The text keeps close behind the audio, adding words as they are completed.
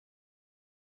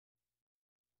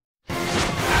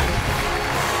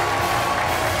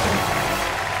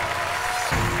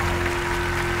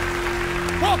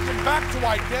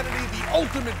identity, the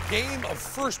ultimate game of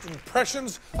first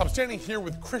impressions. I'm standing here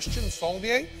with Christian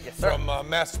Saulnier from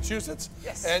Massachusetts.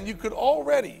 Yes. And you could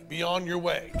already be on your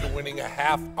way to winning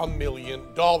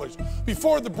 $500,000.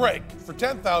 Before the break, for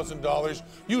 $10,000,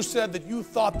 you said that you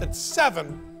thought that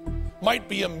 7 might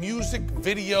be a music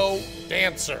video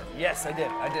dancer. Yes, I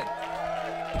did.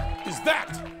 Is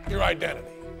that your identity?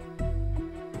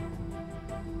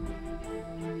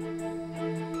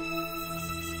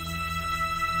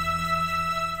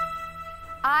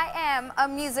 I am a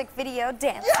music video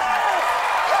dancer.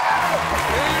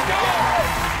 There you go.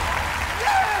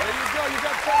 There you go. You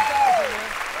got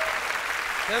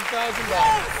 $10,000.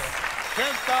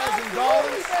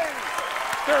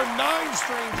 $10,000. There are 9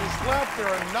 strangers left. There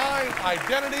are 9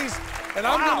 identities. And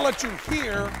I'm going to let you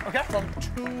hear from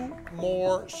 2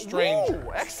 more strangers.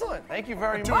 Ooh, excellent. Thank you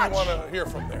very much. Who do you want to hear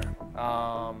from there?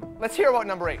 Let's hear about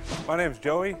number 8. My name's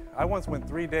Joey. I once went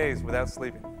 3 days without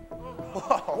sleeping.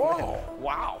 Whoa.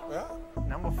 Wow. Yeah.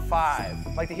 Number 5.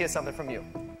 I'd like to hear something from you.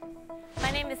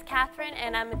 My name is Catherine,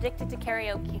 and I'm addicted to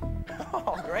karaoke.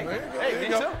 Oh, great. There you go. Hey, There you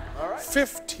me go. too. All right.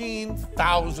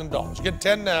 $15,000. You get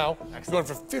 10 now. You're going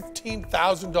for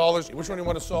 $15,000. Which one do you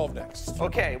want to solve next?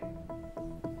 Okay.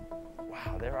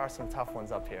 Wow, there are some tough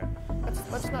ones up here.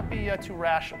 Let's not be too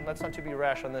rash. Let's not be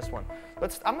rash on this one.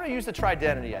 I'm going to use the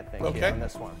tridentity, I think, here on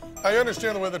this one. I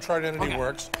understand the way the tridentity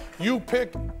works. You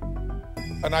pick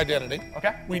an identity.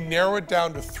 Okay. We narrow it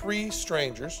down to 3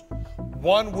 strangers.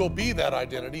 1 will be that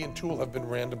identity, and 2 will have been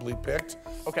randomly picked.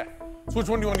 Okay. So which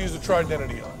one do you want to use the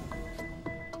tridentity on?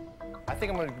 I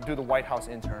think I'm going to do the White House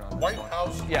intern on this White one.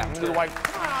 House Yeah, I'm going to do the intern. White...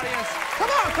 Come on, audience. Come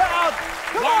on, crowd.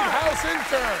 Come White on. House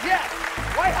intern. Yes.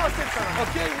 White House intern.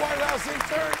 Okay, White House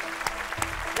intern.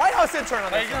 White House intern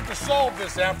on Now this you have to solve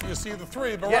this after you see the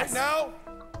 3, but right now,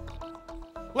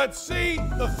 let's see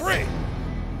the 3.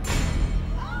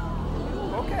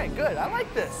 Okay, good. I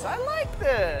like this. I like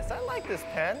this. I like this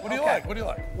pen. What do you like? What do you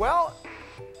like? Well,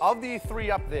 of the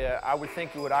 3 up there, I would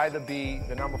think it would either be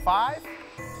the number 5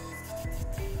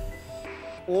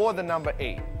 or the number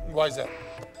 8. Why is that?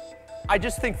 I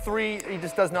just think 3, he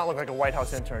just does not look like a White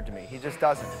House intern to me. He just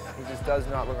doesn't. He just does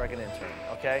not look like an intern,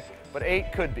 okay? But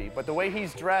 8 could be. But the way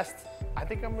he's dressed, I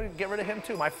think I'm going to get rid of him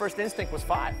too. My first instinct was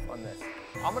 5 on this.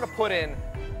 I'm going to put in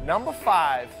number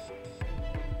 5,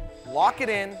 lock it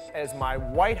in as my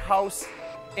White House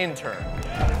intern.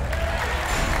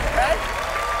 Okay?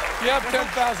 You have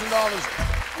 $10,000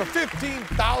 for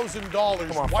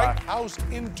 $15,000. White House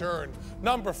intern,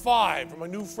 number 5, from my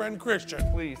new friend Christian.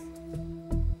 Please.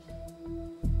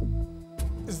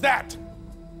 Is that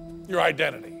your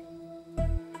identity?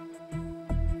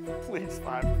 Please,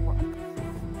 5. Come on.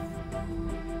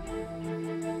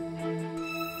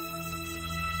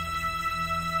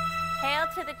 Hail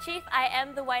to the chief, I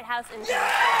am the White House intern.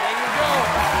 There you go.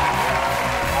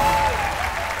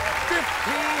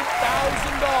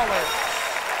 $15,000.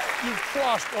 You've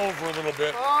crossed over a little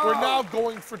bit. We're now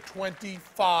going for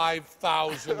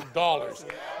 $25,000.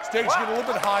 Stakes get a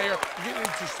little bit higher. You get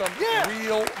into some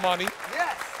real money.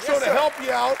 Yes. So to help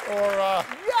you out, or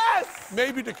yes,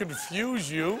 maybe to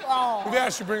confuse you, we've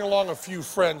asked you to bring along a few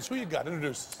friends. Who you got?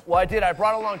 Introduce us. Well, I did. I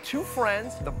brought along 2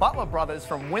 friends, the Butler brothers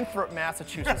from Winthrop,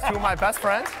 Massachusetts. 2 of my best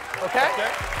friends. Okay?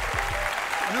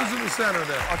 Who's in the center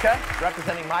there? Okay.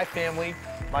 Representing my family,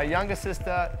 my younger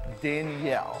sister,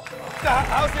 Danielle.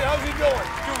 How's he doing?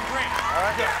 Doing great. All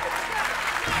right.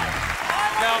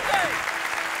 Now,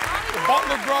 the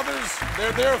Butler brothers,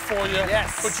 they're there for you.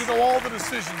 Yes. But you know, all the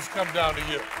decisions come down to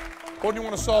you. What do you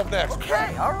want to solve next?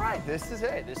 Okay, all right. This is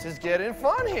it. This is getting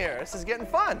fun here. This is getting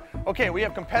fun. Okay, we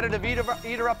have competitive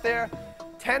eater up there.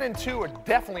 10 and 2 are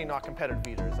definitely not competitive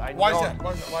eaters. Why is that?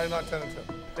 Why not 10 and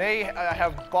 2? They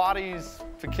have bodies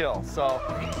to kill, so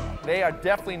they are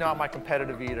definitely not my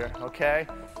competitive eater, okay?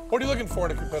 What are you looking for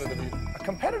in a competitive eater? A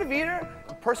competitive eater,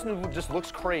 a person who just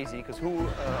looks crazy, because who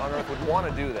on earth would want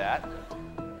to do that?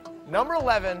 Number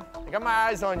 11, I got my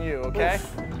eyes on you, okay?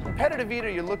 Oof. Competitive eater,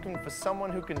 you're looking for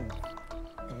someone who can,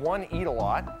 1, eat a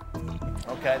lot.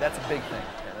 Okay, that's a big thing.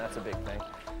 Yeah, that's a big thing.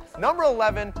 Number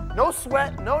 11, no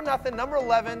sweat, no nothing. Number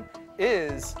 11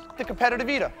 is the competitive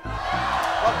eater.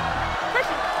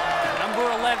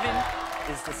 Number 11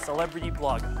 is the celebrity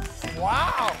blogger.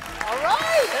 Wow. All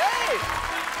right. Hey.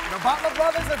 The Butler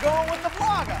brothers are going with the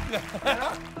blogger. You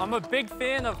know? I'm a big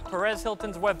fan of Perez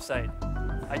Hilton's website.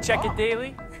 I check it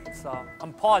daily, so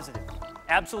I'm positive.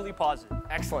 Absolutely positive.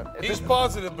 Excellent. He's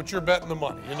positive, but you're betting the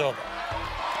money. You know that.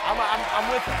 I'm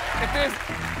with you.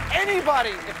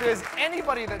 If there's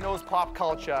anybody that knows pop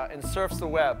culture and surfs the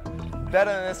web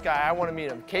better than this guy, I want to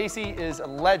meet him. Casey is a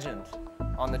legend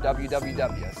on the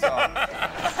WWW. So.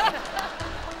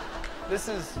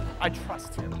 I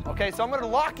trust him. Okay, so I'm gonna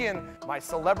lock in my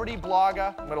celebrity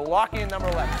blogger. I'm gonna lock in number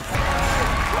 11. Come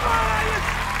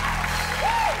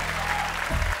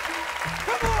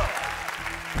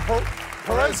on!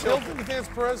 Perez Hilton? You think it's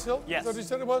Perez Hilton? Yes. Is that what he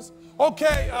said it was?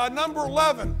 Okay, number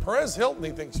 11. Perez Hilton,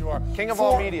 he thinks you are. King of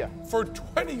all media. For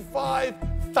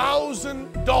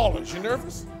 $25,000. You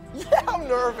nervous? Yeah, I'm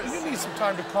nervous. You need some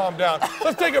time to calm down.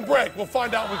 Let's take a break. We'll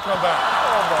find out when we come back.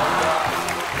 Oh, my God.